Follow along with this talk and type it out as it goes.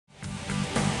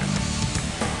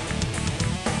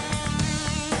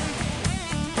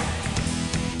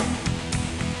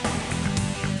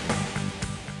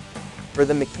For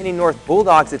the McKinney North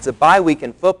Bulldogs, it's a bye week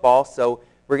in football, so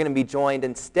we're going to be joined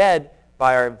instead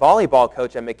by our volleyball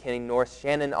coach at McKinney North,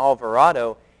 Shannon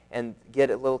Alvarado, and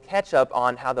get a little catch-up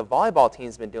on how the volleyball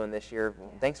team's been doing this year.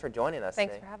 Thanks for joining us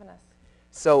Thanks today. for having us.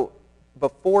 So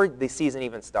before the season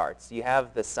even starts, you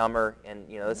have the summer, and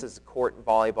this is court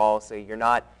volleyball, so you're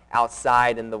not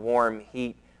outside in the warm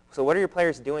heat. So what are your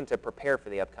players doing to prepare for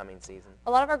the upcoming season? A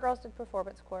lot of our girls did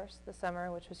performance course this summer,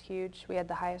 which was huge. We had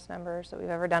the highest numbers that we've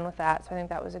ever done with that, so I think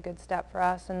that was a good step for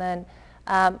us. And then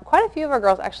quite a few of our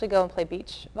girls actually go and play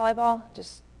beach volleyball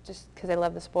just because they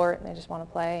love the sport and they just want to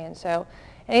play. And so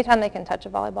anytime they can touch a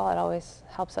volleyball, it always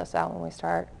helps us out when we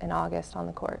start in August on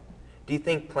the court. Do you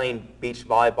think playing beach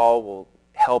volleyball will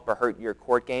help or hurt your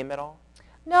court game at all?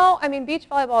 No, I mean, beach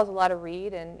volleyball is a lot of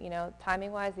read, and,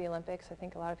 timing-wise, the Olympics, I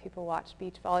think a lot of people watch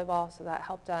beach volleyball, so that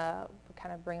helped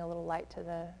kind of bring a little light to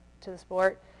the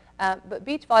sport. But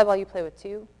beach volleyball, you play with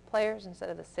 2 players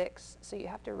instead of the 6, so you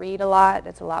have to read a lot.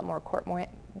 It's a lot more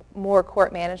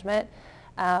court management,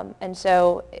 and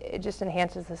so it just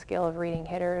enhances the skill of reading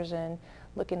hitters and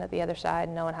looking at the other side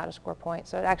and knowing how to score points.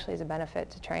 So it actually is a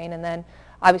benefit to train. And then,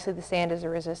 obviously, the sand is a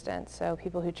resistance, so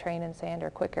people who train in sand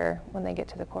are quicker when they get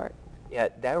to the court. Yeah,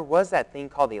 there was that thing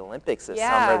called the Olympics this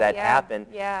summer that happened.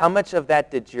 Yeah. How much of that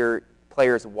did your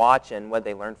players watch, and what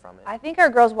did they learn from it? I think our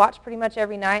girls watched pretty much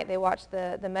every night. They watched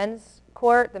the men's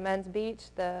court, the men's beach,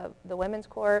 the women's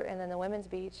court, and then the women's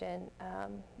beach. And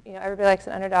everybody likes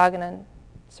an underdog, and then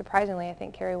surprisingly, I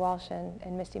think Carrie Walsh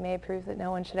and Misty May proved that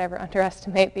no one should ever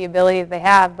underestimate the ability that they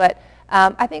have. But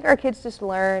I think our kids just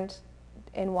learned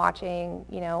in watching,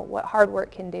 what hard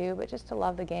work can do, but just to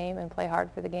love the game and play hard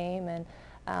for the game, and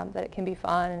that it can be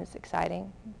fun and it's exciting.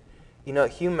 Hugh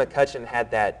McCutcheon had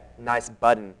that nice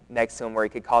button next to him where he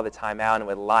could call the timeout and it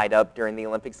would light up during the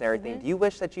Olympics and everything. Mm-hmm. Do you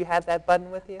wish that you had that button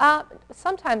with you?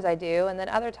 Sometimes I do, and then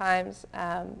other times,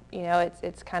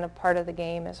 it's kind of part of the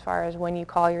game as far as when you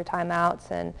call your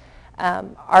timeouts. And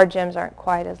our gyms aren't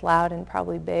quite as loud and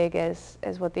probably big as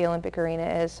what the Olympic arena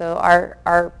is, so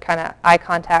our kind of eye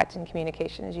contact and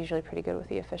communication is usually pretty good with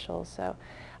the officials. So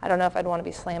I don't know if I'd want to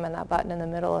be slamming that button in the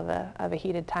middle of a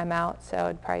heated timeout, so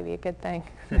it'd probably be a good thing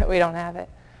that we don't have it.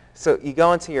 So you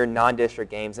go into your non-district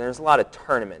games, and there's a lot of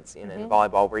tournaments in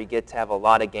volleyball where you get to have a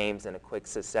lot of games in a quick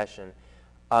succession.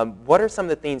 What are some of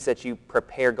the things that you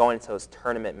prepare going into those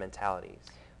tournament mentalities?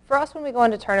 For us, when we go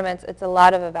into tournaments, it's a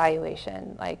lot of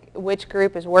evaluation, like which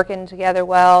group is working together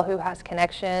well, who has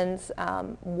connections,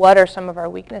 what are some of our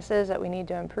weaknesses that we need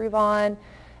to improve on.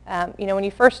 When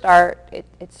you first start,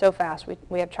 it's so fast.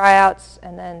 We have tryouts,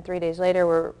 and then 3 days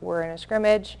later we're in a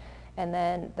scrimmage, and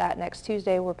then that next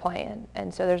Tuesday we're playing.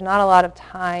 And so there's not a lot of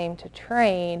time to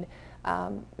train,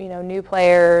 new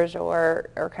players or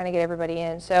kind of get everybody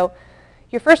in. So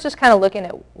you're first just kind of looking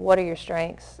at what are your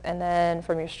strengths, and then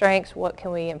from your strengths, what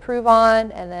can we improve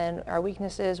on, and then our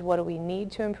weaknesses, what do we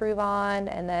need to improve on,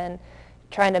 and then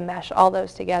trying to mesh all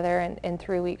those together in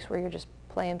 3 weeks where you're just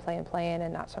playing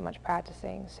and not so much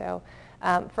practicing. So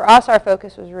for us, our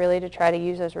focus was really to try to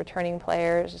use those returning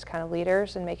players as kind of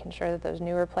leaders and making sure that those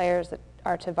newer players that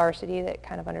are to varsity that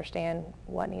kind of understand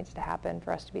what needs to happen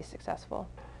for us to be successful.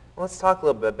 Well, let's talk a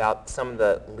little bit about some of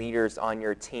the leaders on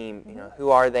your team. Who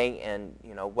are they, and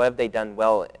what have they done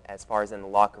well as far as in the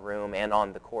locker room and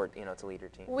on the court, to lead your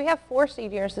team? We have 4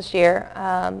 seniors this year.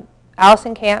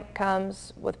 Allison Camp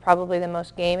comes with probably the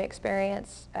most game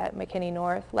experience at McKinney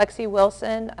North. Lexi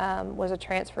Wilson was a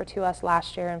transfer to us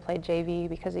last year and played JV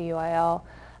because of UIL.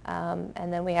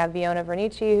 And then we have Viona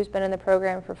Vernici, who's been in the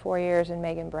program for 4 years, and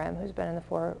Megan Brem, who's been in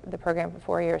the program for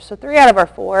 4 years. So 3 out of our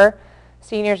 4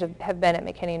 seniors have been at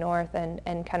McKinney North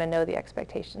and kind of know the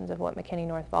expectations of what McKinney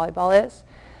North volleyball is.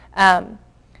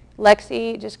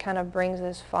 Lexi just kind of brings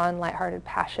this fun, lighthearted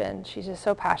passion. She's just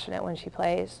so passionate when she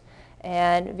plays.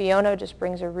 And Viona just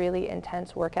brings a really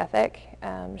intense work ethic.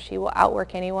 She will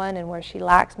outwork anyone, and where she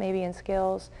lacks maybe in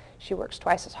skills, she works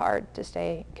twice as hard to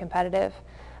stay competitive.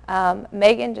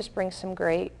 Megan just brings some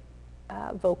great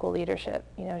vocal leadership.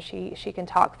 She can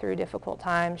talk through difficult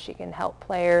times. She can help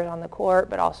players on the court,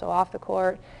 but also off the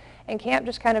court. And Camp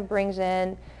just kind of brings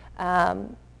in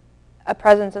a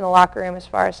presence in the locker room as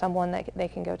far as someone that they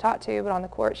can go talk to, but on the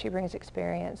court she brings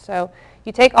experience. So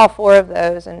you take all 4 of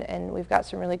those, and we've got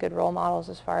some really good role models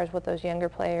as far as what those younger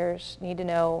players need to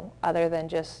know, other than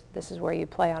just this is where you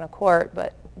play on a court,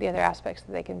 but the other aspects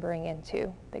that they can bring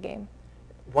into the game.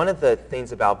 One of the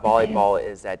things about volleyball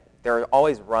is that there are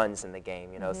always runs in the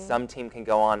game. Some team can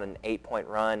go on an 8-point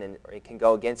run, and it can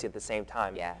go against you at the same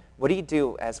time. Yeah. What do you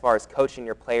do as far as coaching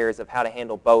your players of how to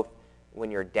handle both when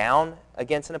you're down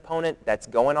against an opponent that's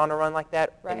going on a run like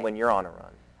that, and when you're on a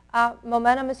run?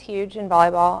 Momentum is huge in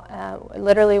volleyball.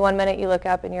 Literally 1 minute you look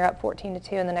up and you're up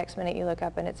 14-2, and the next minute you look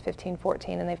up and it's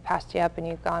 15-14, and they've passed you up and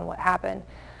you've gone, what happened?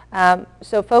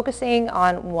 So focusing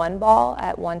on one ball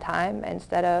at one time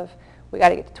instead of we got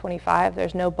to get to 25.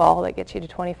 There's no ball that gets you to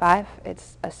 25.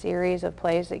 It's a series of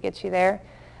plays that gets you there.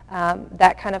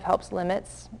 That kind of helps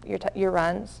limits your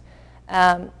runs.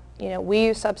 We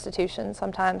use substitutions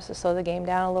sometimes to slow the game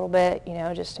down a little bit,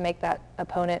 just to make that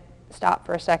opponent stop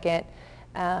for a second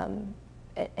and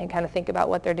kind of think about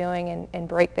what they're doing and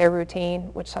break their routine,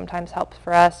 which sometimes helps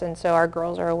for us, and so our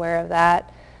girls are aware of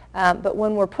that. But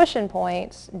when we're pushing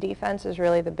points, defense is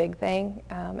really the big thing.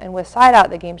 And with side out,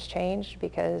 the game's changed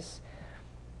because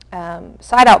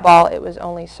side out ball, it was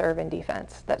only serve and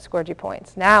defense that scored you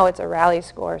points. Now it's a rally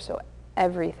score, so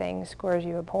everything scores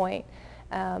you a point.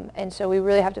 And so we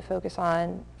really have to focus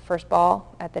on first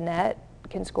ball at the net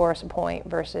can score us a point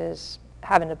versus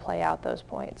having to play out those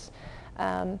points.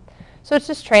 So it's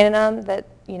just training them that,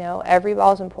 every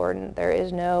ball is important. There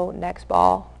is no next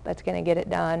ball that's going to get it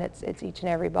done. It's each and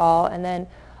every ball. And then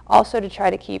also to try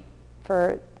to keep,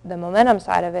 for the momentum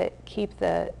side of it, keep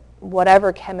the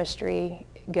whatever chemistry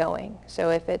going. So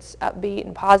if it's upbeat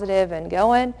and positive and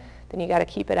going, then you got to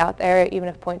keep it out there even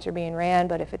if points are being ran.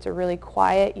 But if it's a really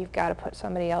quiet, you've got to put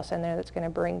somebody else in there that's going to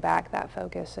bring back that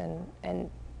focus and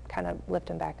kind of lift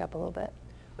them back up a little bit.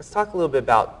 Let's talk a little bit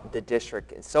about the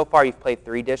district. So far you've played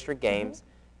 3 district games. Mm-hmm.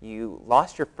 You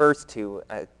lost your first 2,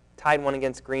 tied one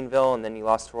against Greenville, and then you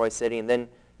lost to Roy City, and then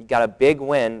you got a big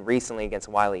win recently against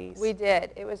Wiley East. We did.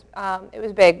 It was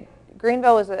big.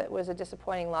 Greenville was a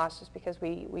disappointing loss just because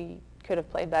we could have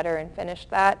played better and finished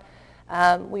that.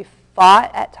 We fought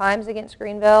at times against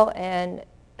Greenville and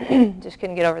just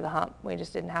couldn't get over the hump. We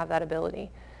just didn't have that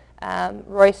ability.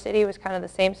 Roy City was kind of the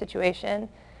same situation.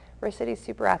 Roy City's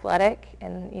super athletic,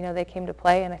 and they came to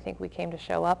play, and I think we came to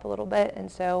show up a little bit.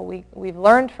 And so we've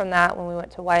learned from that when we went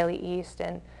to Wiley East.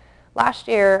 And last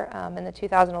year in the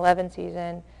 2011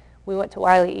 season, we went to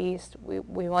Wiley East. We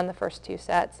won the first 2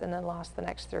 sets and then lost the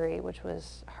next 3, which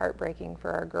was heartbreaking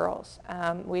for our girls.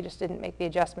 We just didn't make the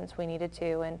adjustments we needed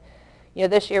to. And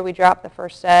this year we dropped the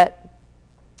first set,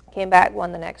 came back,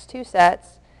 won the next 2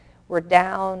 sets. We're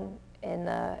down in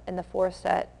the 4th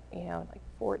set, like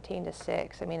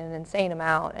 14-6. I mean, an insane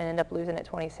amount, and ended up losing at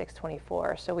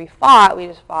 26-24. So we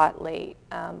just fought late.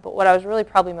 But what I was really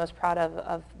probably most proud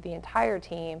of the entire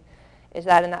team is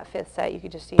that in that 5th set, you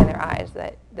could just see in their eyes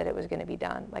that it was going to be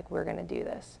done, like we're going to do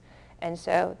this. And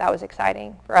so that was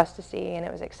exciting for us to see, and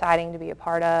it was exciting to be a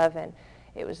part of, and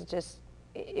it was just,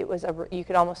 you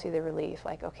could almost see the relief,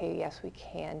 like, okay, yes, we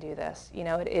can do this.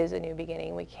 It is a new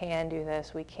beginning. We can do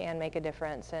this. We can make a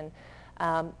difference. And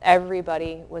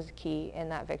everybody was key in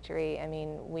that victory. I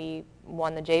mean, we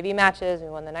won the JV matches, we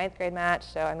won the 9th grade match,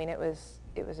 so I mean, it was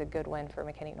a good win for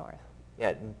McKinney North. Yeah,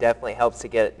 it definitely helps to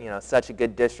get such a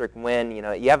good district win.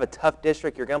 You have a tough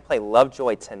district. You're going to play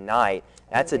Lovejoy tonight.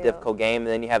 That's a difficult game, and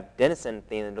then you have Denison at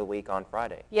the end of the week on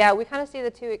Friday. Yeah, we kind of see the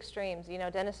 2 extremes.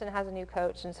 Denison has a new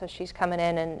coach, and so she's coming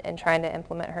in and trying to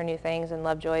implement her new things, and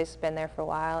Lovejoy's been there for a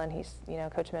while, and he's,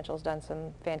 Coach Mitchell's done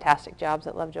some fantastic jobs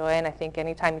at Lovejoy, and I think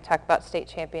anytime you talk about state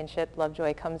championship,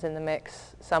 Lovejoy comes in the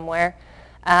mix somewhere.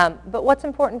 But what's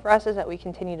important for us is that we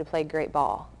continue to play great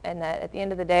ball, and that at the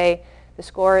end of the day, the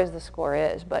score is the score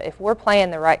is. But if we're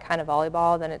playing the right kind of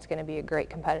volleyball, then it's going to be a great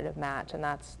competitive match, and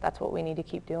that's what we need to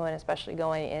keep doing, especially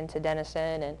going into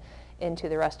Denison and into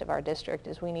the rest of our district,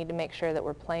 is we need to make sure that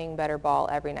we're playing better ball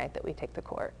every night that we take the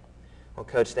court. Well,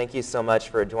 Coach, thank you so much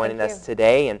for joining us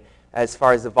today. And as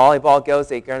far as the volleyball goes,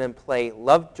 they're going to play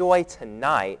Lovejoy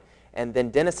tonight, and then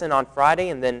Denison on Friday,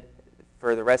 and then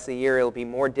for the rest of the year, it'll be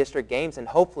more district games and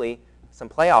hopefully some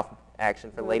playoff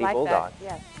action for Lady Bulldogs.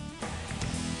 Yes.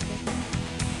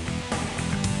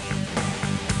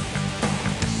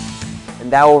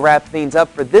 And that will wrap things up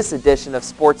for this edition of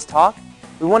Sports Talk.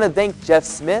 We want to thank Jeff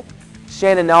Smith,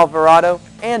 Shannon Alvarado,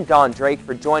 and Don Drake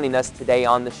for joining us today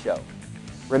on the show.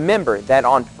 Remember that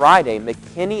on Friday,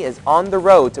 McKinney is on the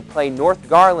road to play North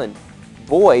Garland.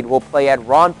 Boyd will play at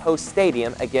Ron Post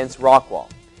Stadium against Rockwall.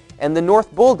 And the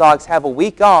North Bulldogs have a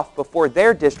week off before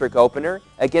their district opener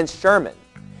against Sherman.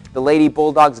 The Lady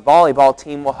Bulldogs volleyball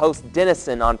team will host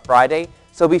Denison on Friday,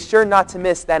 so be sure not to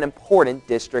miss that important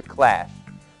district clash.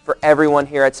 For everyone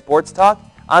here at Sports Talk,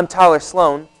 I'm Tyler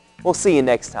Sloan. We'll see you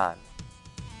next time.